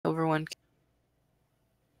everyone.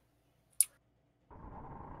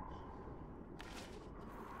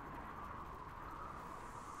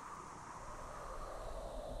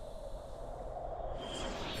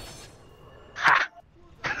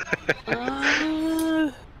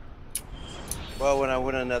 Well, when I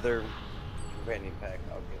win another companion pack,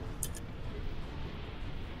 I'll get it.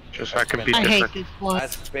 Just so I can be I different. hate this one. I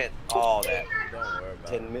spent all that. Don't worry about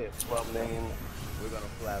 10 million, 12 million. We're gonna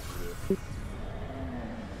fly through this.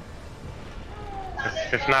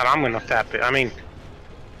 If not, I'm gonna tap it. I mean,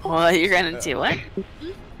 Well, you're gonna do what?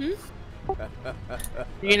 You're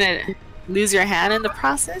gonna lose your hand in the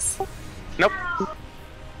process? nope.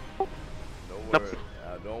 Don't worry.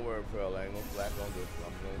 Don't worry, Pearl. I ain't gonna slack on this.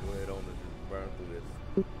 I'm gonna go ahead on and just burn through this.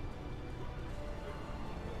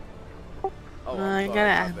 Oh, I I'm gotta sorry,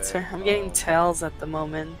 my answer. bad. I'm getting tails at the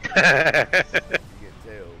moment. You get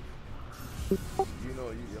tails. You know,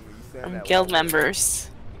 I mean, you saying I'm that guild one way. members.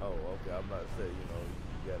 Oh, okay. I'm about to say, you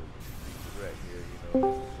gotta be correct here.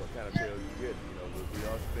 What kind of tail you get? We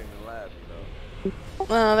all spinning live.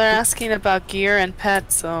 Well, they're asking about gear and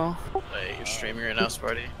pets, so. Hey, you're streaming right now,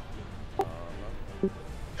 Sparty?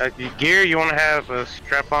 Gear, you want to have a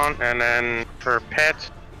strap on, and then for pets,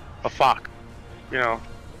 a fox. You know.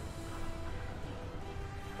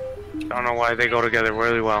 Don't know why they go together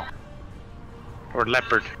really well. Or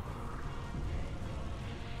leopard.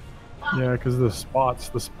 Yeah, because the spots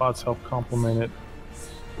help complement it.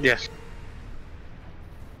 Yes.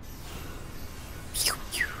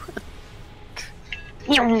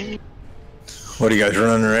 What are you guys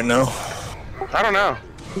running right now? I don't know.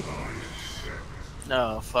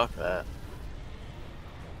 No, fuck that.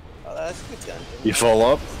 Oh, that's a good gun. You fall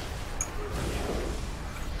up?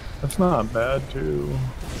 That's not bad too.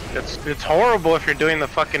 It's horrible if you're doing the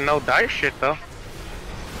fucking no dice shit though.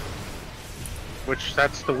 Which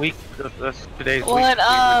that's the week. That's today's week.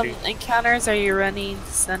 What encounters are you running,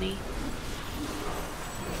 Sunny?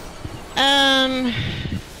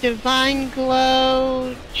 Divine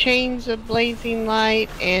Glow, Chains of Blazing Light,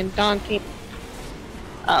 and Daunting.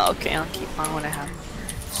 Oh, okay. I'll keep on what I have.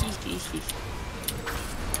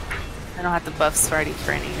 I don't have to buff Sparty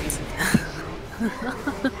for any reason.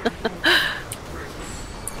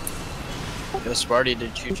 Yo, Sparty,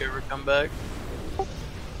 did Chooch ever come back?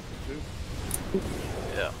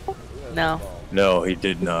 Yeah. No. No, he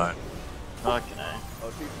did not. Fucking A.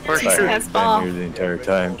 Where's Chooch Chooch? has I've ball. been here the entire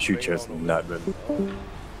time. Chooch has not been.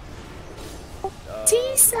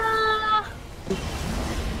 Tisa!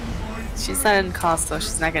 She's not in call, so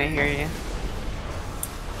she's not gonna hear you.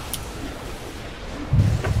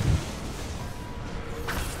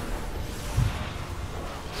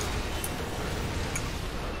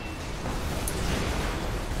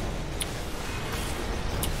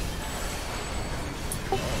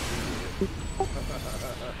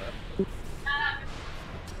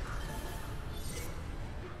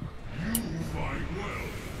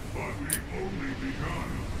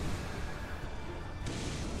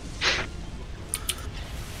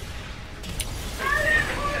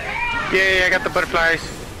 Yay, I got the butterflies.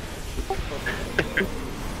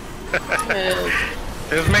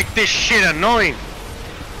 Let's make this shit annoying.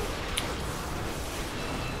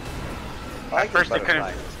 I like First I couldn't.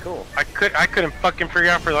 butterfly. It's cool. I couldn't fucking figure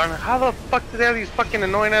out for the life. How the fuck do they have these fucking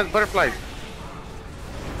annoying ass butterflies?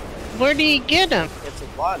 Where do you get them? It's a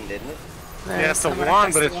wand, isn't it? Yeah, it's a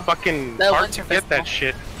wand, but it's fucking The hard Winter to get that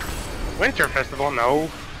shit. Winter Festival? No.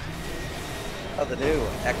 Oh, the new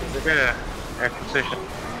acquisition. Yeah, acquisition.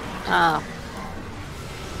 Ah.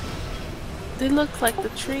 They look like the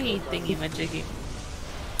tree thingy majiggy.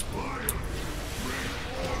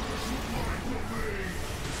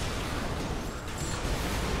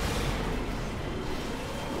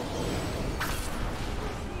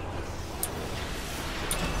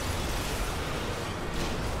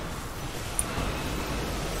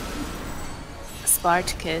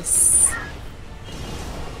 Spartacus.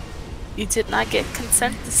 You did not get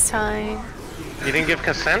consent this time. You didn't give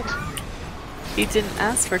consent? You didn't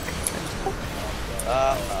ask for consent.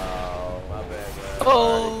 Uh-oh, my bad, guys.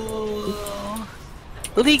 Oh.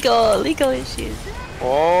 Legal issues.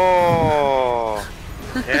 Oh.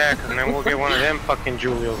 Yeah, cause then we'll get one of them fucking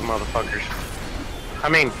Julios motherfuckers. I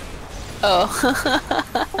mean. Oh.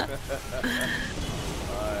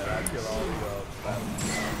 Alright, I kill all the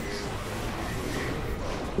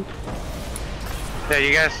Yeah,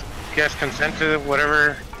 you guys consent to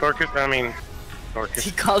whatever Dorcas, I mean, Dorcas.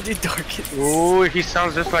 He called you Dorcas. Ooh, he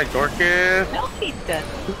sounds just like Dorcas. No, he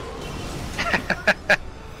doesn't.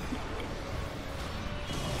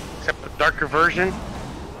 Except a darker version.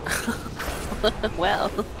 Well.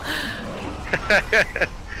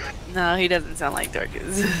 No, he doesn't sound like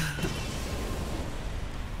Dorcas.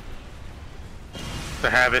 To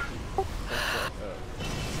have it.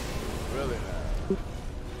 Really now.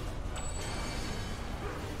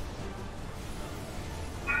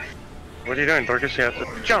 What are you doing, Dorcas? You have to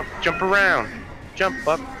jump around, jump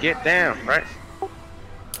up, get down, right?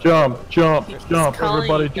 Jump, jump, He's jump, calling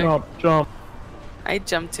everybody you. jump, jump. I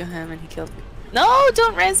jumped to him and he killed me. No,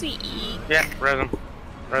 don't res me. Yeah, res him.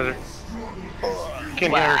 Res her.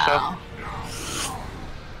 Can't heal herself.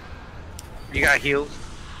 You got heals.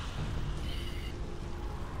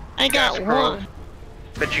 I got scrolls. one.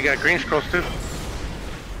 Bet you got green scrolls too.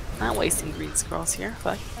 Not wasting green scrolls here.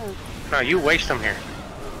 Fuck. No, you waste them here.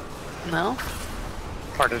 No.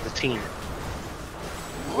 Part of the team.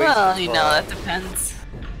 Well, you know, that depends.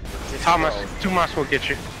 Tomas will get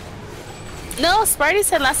you. No, Sparty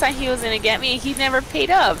said last time he was gonna get me, he never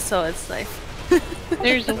paid up, so it's like.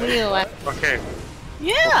 There's a wheel. Okay.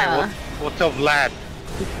 Yeah. Okay, we'll tell Vlad.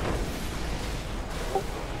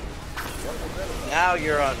 Now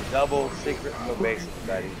you're on double secret probation,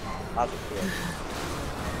 buddy. How's it feel?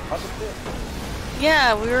 How's it feel?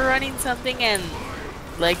 Yeah, we were running something and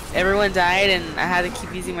like everyone died and I had to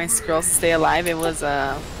keep using my scrolls to stay alive. It was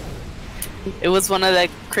one of the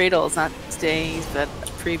cradles, not today's, but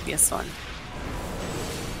the previous one.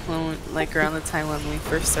 When like around the time when we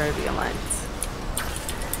first started the alliance.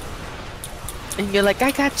 And you're like,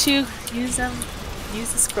 I got you. Use them.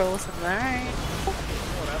 Use the scrolls. I'm like, alright.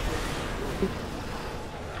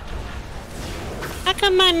 How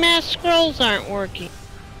come my mass scrolls aren't working?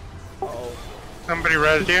 Uh-oh. Somebody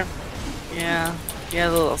rezzed you? Yeah. You had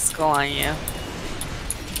a little skull on you.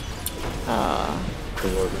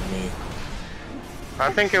 It wasn't me.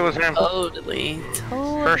 I think it was him. Totally.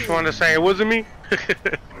 First one to say it wasn't me.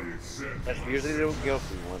 That's usually the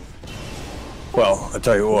guilty one. Well, I'll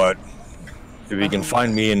tell you what. If you can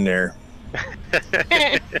find me in there,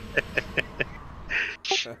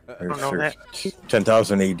 don't know that.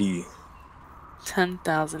 10,000 AD.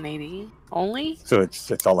 10,080 only? So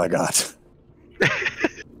it's all I got.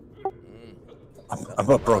 I'm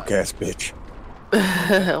a broke ass bitch.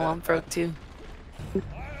 Well, I'm broke too. Me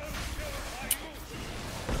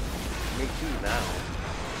too now.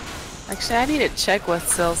 Actually, I need to check what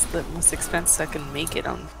sells the most expensive so I can make it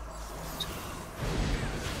on.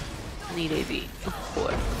 I need AD. Oh,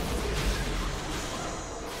 boy.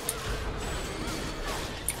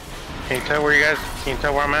 Can you tell where you guys? Can you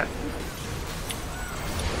tell where I'm at?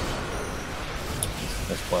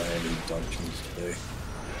 That's why I need dungeons today.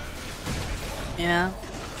 Yeah.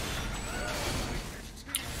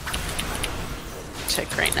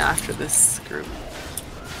 Check right now after this group.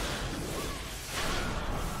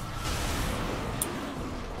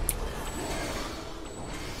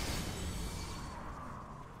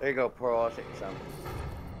 There you go, Pearl. I'll take some.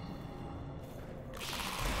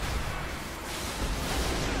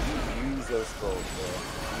 Use those scrolls, Pearl.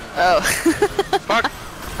 Oh. Fuck!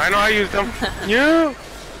 I know I used them. Yeah.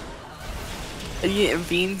 Yeah,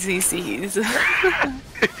 bean CCs.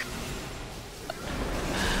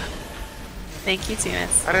 Thank you,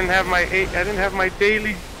 Tunis. I didn't have my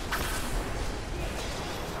daily.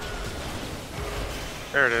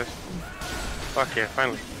 There it is. Fuck yeah!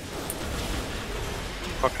 Finally.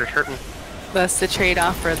 Fucker's hurting. That's the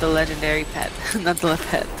trade-off for the legendary pet. Not the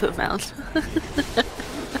pet, the mount.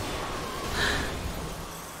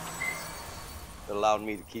 It allowed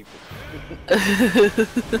me to keep it.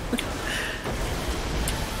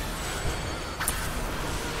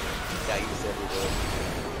 Yeah, I use everywhere.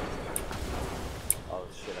 Oh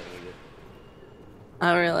shit, I need it.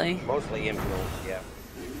 Oh, really? Mostly influence, yeah.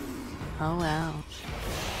 Oh, wow.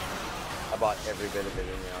 I bought every bit of it in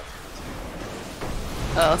the house.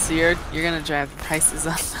 Oh, so you're gonna drive the prices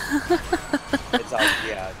up. It's all,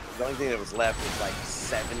 yeah. The only thing that was left was like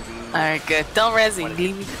 70. Alright, good. Don't res me.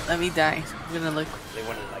 Leave me. Let me die. I'm gonna look. They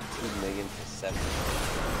wanted like 2 million for 70.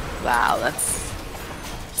 Wow, that's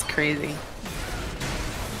crazy.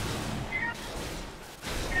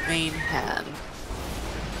 Main hand.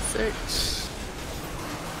 Search.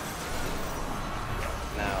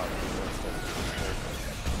 Now,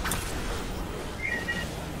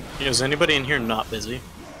 Is anybody in here not busy?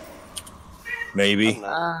 Maybe. I'm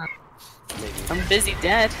not. Maybe. I'm busy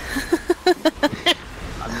dead.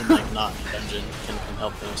 I mean, like, not in dungeon. Can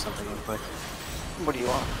help me with something real quick. What do you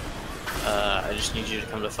want? I just need you to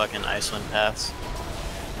come to fucking Iceland Paths.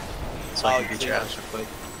 So I Oh, can beat yeah. your ass real quick.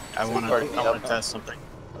 I So wanna party me up. test something.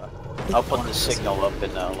 I'll put the signal up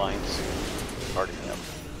in Alliance. Party me up.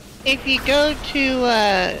 If you go to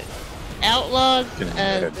Outlaws, Can you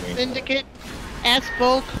add the me? Syndicate, ask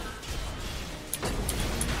Volk.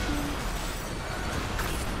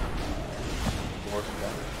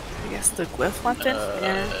 guess the glyph weapon.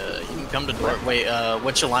 Yeah. You can come to North. Wait,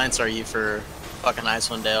 which alliance are you for fucking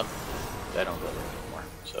Icewind Dale? I don't go there anymore.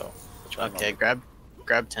 So. Which one Okay, grab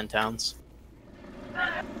 10 towns.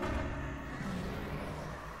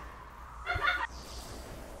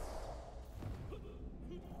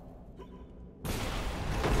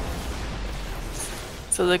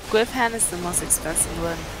 So the glyph hand is the most expensive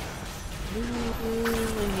one.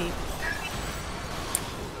 Ooh,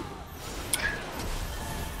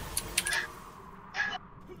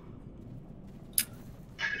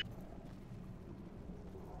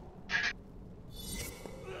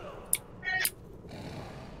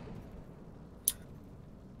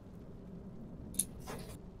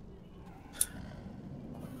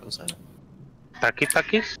 What was that?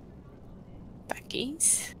 Takis?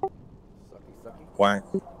 Becky's. Quack.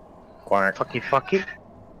 Quack. Fucking.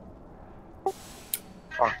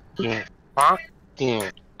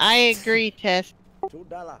 Fucking. I agree, Tess.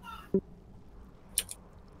 $2.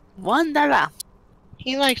 $1.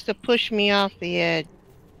 He likes to push me off the edge.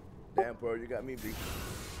 Damn, Pearl, you got me beat.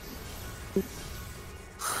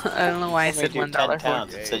 I don't know why I Only said do $1 10 for.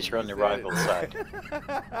 towns. It says you're on the rival side.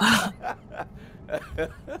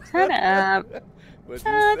 Shut up. What'd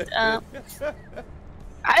you Shut say? up.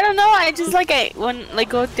 I don't know. I just like when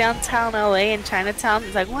go downtown LA and Chinatown.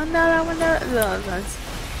 It's like $1, $1.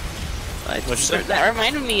 So What'd you say? that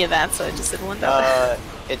reminded me of that, so I just said $1.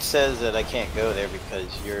 It says that I can't go there because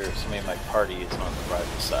somebody in my party is on the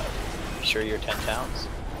rival side. You sure you're 10 towns?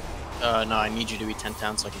 No, I need you to be 10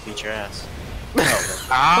 towns so I can beat your ass.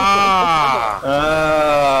 Ah!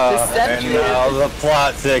 And now the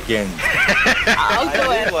plot thickens. I'll go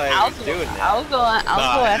I in. knew why he I'll was go. doing that. I'll go. I'll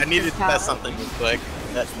go. I after needed to this test town. something real quick.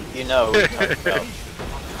 That, you know, we talked about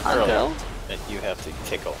I'll earlier go. that you have to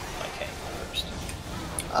tickle my cane first.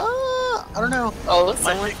 I don't know. Oh, My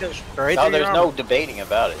someone. dick goes right No, through there's your no arm. debating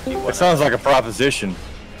about it. You It wanna, sounds like a proposition.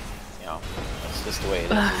 you know, that's just the way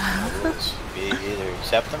it is. Rules. You either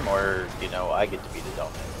accept them or, you know, I get to be the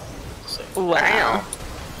dominant. So, Wow.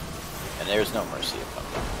 and there's no mercy upon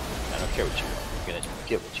them. I don't care what you want. You're gonna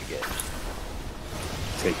get what you get.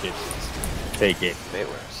 Take it. Take it. It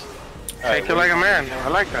works. Take it like a man. I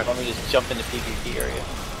like that. Let me just jump in the PvP area.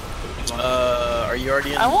 Are you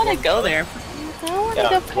already in? I want to War go Rebellion? there. I want to Yeah,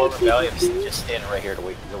 go War play Rebellion is PvP. just standing right here to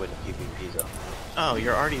wait to go in the PvP zone. Oh,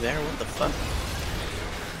 you're already there? What the fuck?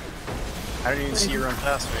 I didn't even see you run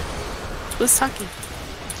past me. Who's talking?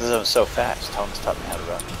 This is so fast. Tell him to taught me how to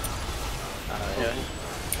run. Yeah.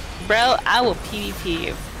 Bro, I will PvP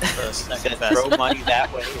you. For a I second said fast. throw money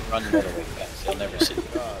that way and run the other way, guys. They'll never see you.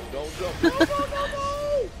 Don't jump.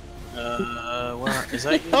 No. Where is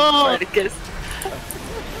that you? Oh, Spartticus.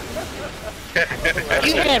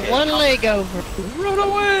 you had one leg over. Run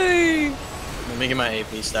away! Let me get my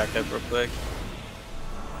AP stacked up real quick.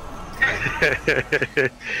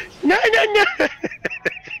 No.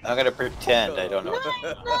 I'm gonna pretend I don't know.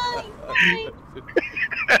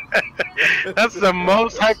 That's the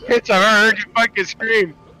most high pitch I've ever heard you fucking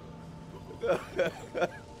scream.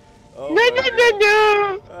 Oh,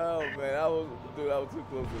 No. Oh man, I was too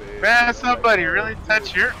close to the edge. Man, somebody really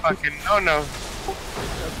touch your fucking no.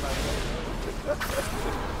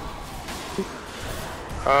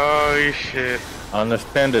 Oh shit. On the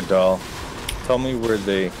Spanda doll, tell me where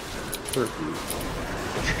they hurt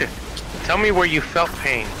you. Tell me where you felt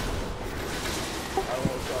pain.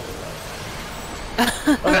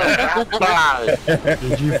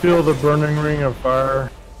 Did you feel the burning ring of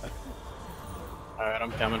fire? Alright,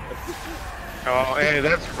 I'm coming. Oh, hey,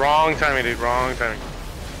 that's wrong timing, dude. Wrong timing.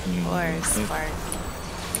 Or Spark.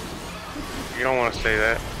 You don't want to say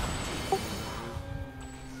that.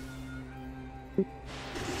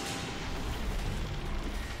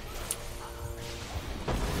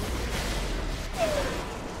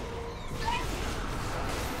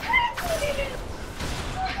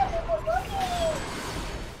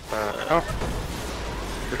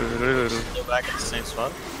 Still back at the same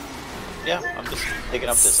spot? Yeah, I'm just picking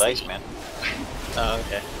up this ice, man. Oh,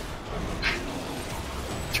 okay.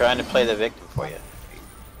 Trying to play the victim for you.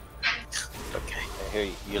 Okay. I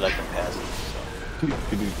hear you like them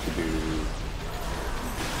passive.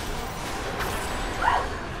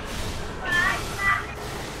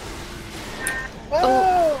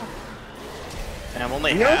 And I'm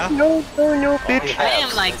only half. No, bitch. I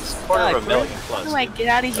am like It's stuck. quarter of a How million do plus. I get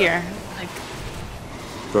out of here? Like,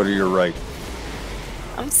 Go to your right.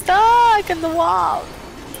 I'm stuck in the wall.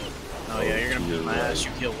 Oh yeah, you're gonna beat my ass.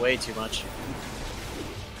 You heal way too much.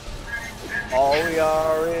 All we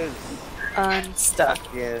are is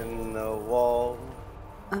Unstuck. in the wall.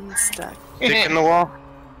 Unstuck. Dick in the wall.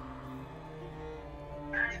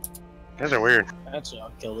 Those are weird. Actually,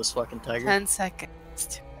 I'll kill this fucking tiger. 10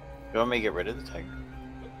 seconds. You want me to get rid of the tiger?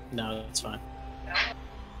 No, that's fine.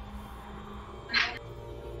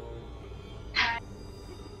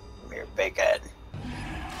 Come here, bacon.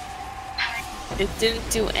 It didn't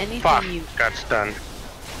do anything. Fuck, You. got stunned.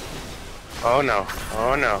 Oh no,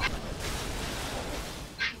 oh no.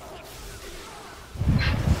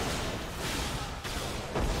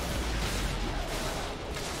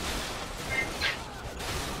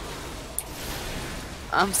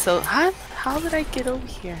 I'm so. How did I get over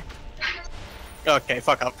here? Okay,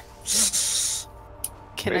 fuck up.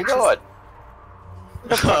 Can Where I you just. going?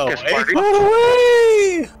 Oh, Fuck is hey.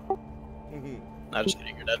 Sparty? No, just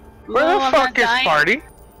kidding, you're dead. Where No, the I'm fuck not is dying. Sparty?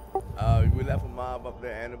 We left a mob up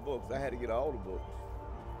there and the books. I had to get all the books.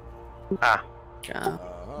 Ah,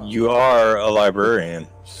 You are a librarian,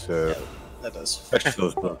 so That does. fetch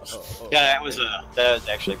those books. Yeah, that was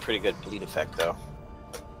actually a pretty good bleed effect though.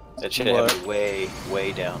 That should have me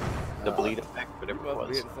way down. The bleed effect, You whatever it must be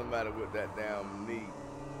was. hitting somebody with that damn knee.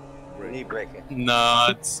 break. Knee breaking.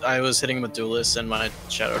 No, I was hitting him with Duelist and my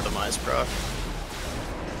Shadow Demise proc.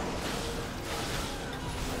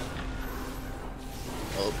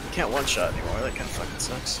 Well, you can't one-shot anymore, that kind of fucking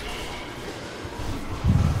sucks.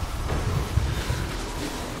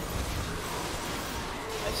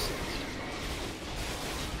 I see.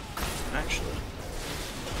 Actually.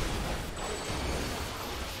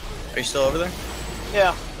 Are you still over there?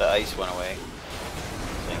 Yeah, the ice went away.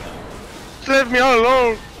 just leave me all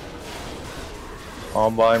alone. All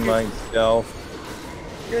by myself.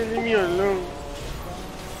 Just leave me alone.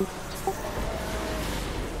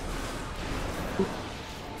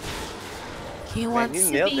 He Man, wants you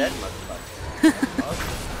to nailed be. that motherfucker.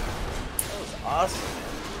 That was awesome.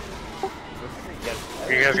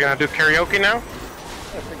 You guys gonna do karaoke now?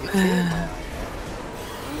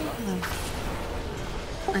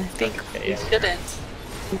 I think he shouldn't.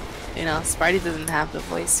 You know, Sparty doesn't have the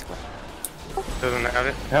voice. Doesn't have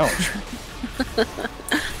it. Ouch.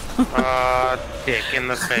 Dick in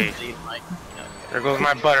the face. There goes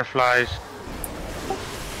my butterflies.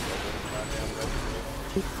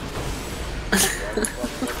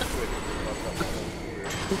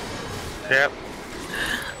 Yep.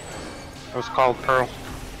 It was called Pearl.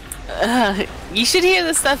 You should hear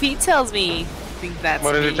the stuff he tells me. I think that's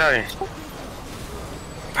What did me. it tell you?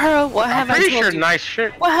 Pearl, what I'm have I pretty told sure you? nice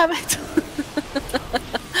shit. What have I told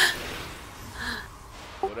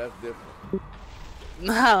Well, that's different.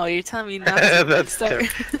 No, you're telling me not to That's start.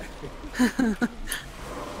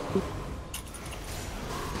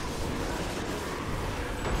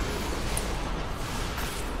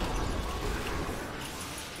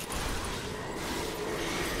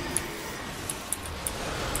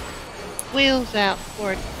 Wheels out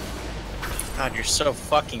for it. God, you're so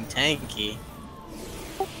fucking tanky.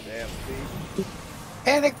 Damn, Steve.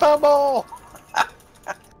 Panic bubble!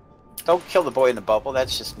 Don't kill the boy in the bubble,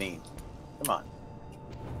 that's just mean. Come on.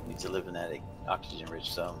 Needs to live in that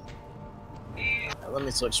oxygen-rich zone. Let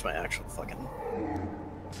me switch to my actual fucking...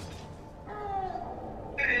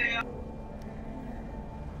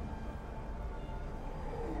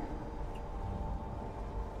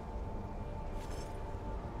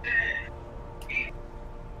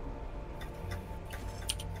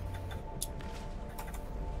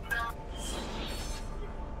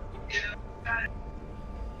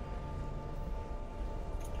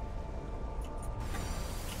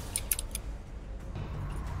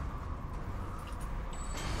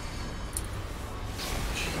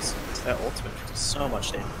 That ultimate does so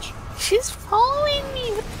much damage. She's following me.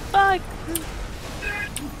 What the fuck?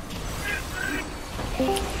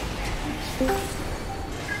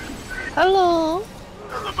 Hello.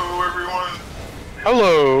 Hello, everyone.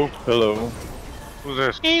 Hello. Hello. Who's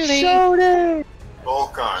this? Shoulder.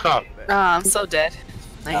 Volcon. What's up? I'm so dead.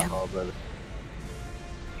 I am. Oh, brother.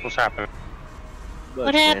 What's happening?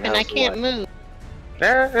 What happened? I can't move.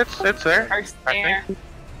 There, it's there. First I there.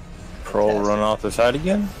 Pearl run off the side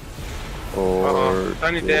again? Or Uh-oh.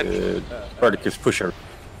 Sunny dead. did Spartacus push her?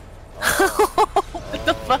 What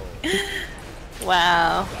the fuck?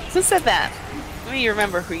 Wow. Who said that? Let me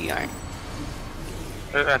remember who you are.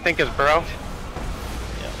 I think it's bro. Yeah,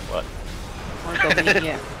 what? I wanna go meet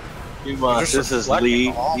you. This is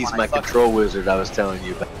Lee. He's my control wizard I was telling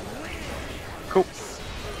you about. Cool.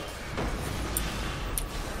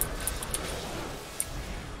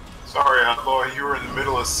 Sorry, Outlaw, you were in the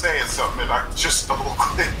middle of saying something and I just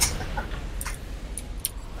double-clicked.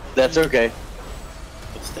 That's okay.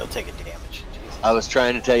 It's still taking damage. Jesus. I was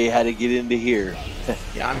trying to tell you how to get into here.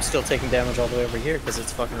 Yeah, I'm still taking damage all the way over here because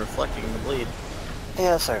it's fucking reflecting in the bleed.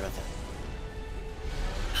 Yeah, sorry about that.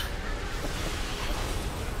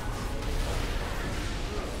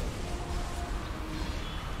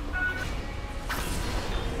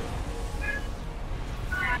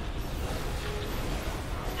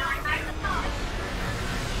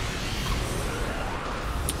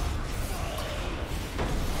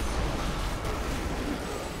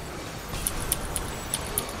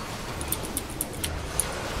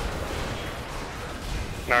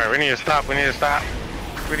 Alright, we need to stop. We need to stop.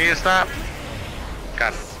 We need to stop.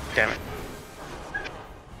 God damn it.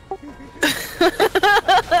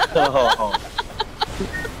 Oh.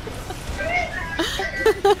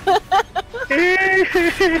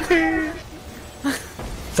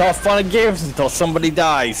 It's all fun and games until somebody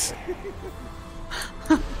dies.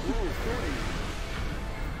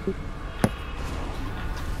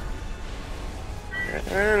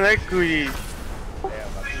 Like we. Damn, my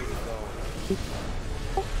food is gone.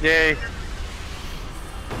 Yay.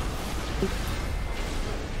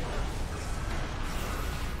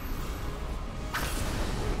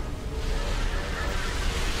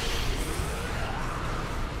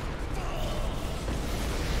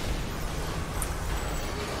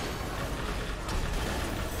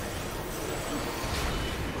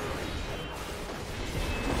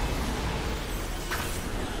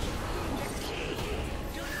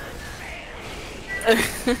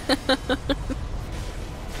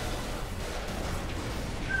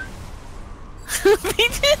 They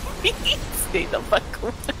didn't stay the fuck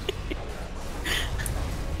away.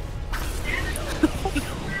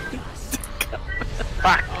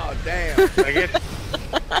 Fuck. Oh, damn. Did I get?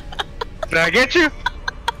 Did I get you?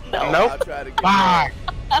 No. Nope. I tried to get Fuck.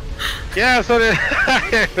 Yeah, so did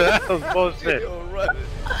that was you bullshit. don't run it.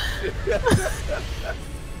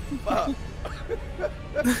 Fuck.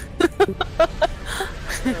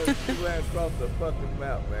 You ran across the fucking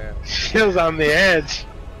map, man. She was on the edge.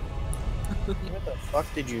 Where the fuck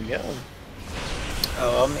did you go?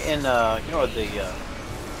 Oh, I'm in, you know, the,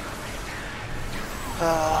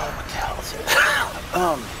 what the hell is it?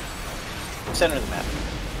 Center of the map.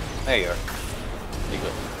 There you are. There you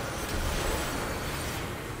go.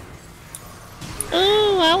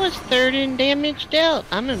 Oh, I was third in damage dealt.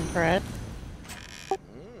 I'm impressed.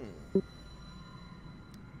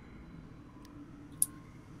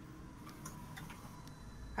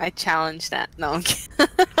 I challenge that. No, I'm kidding.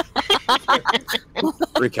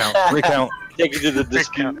 Recount. Recount. Take you to the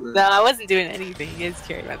dispute room. No, I wasn't doing anything. You guys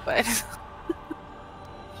carried my butt.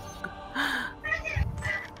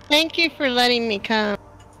 Thank you for letting me come.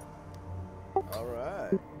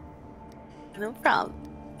 Alright. No problem.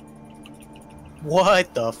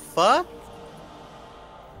 What the fuck?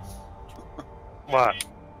 What?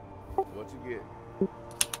 What you get?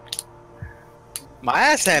 My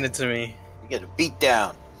ass handed to me. You get a beat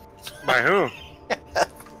down. By who?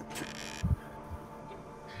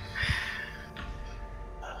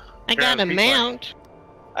 I got a mount.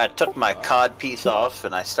 I took my cod piece off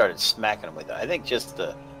and I started smacking him with it. I think just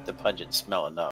the pungent smell enough.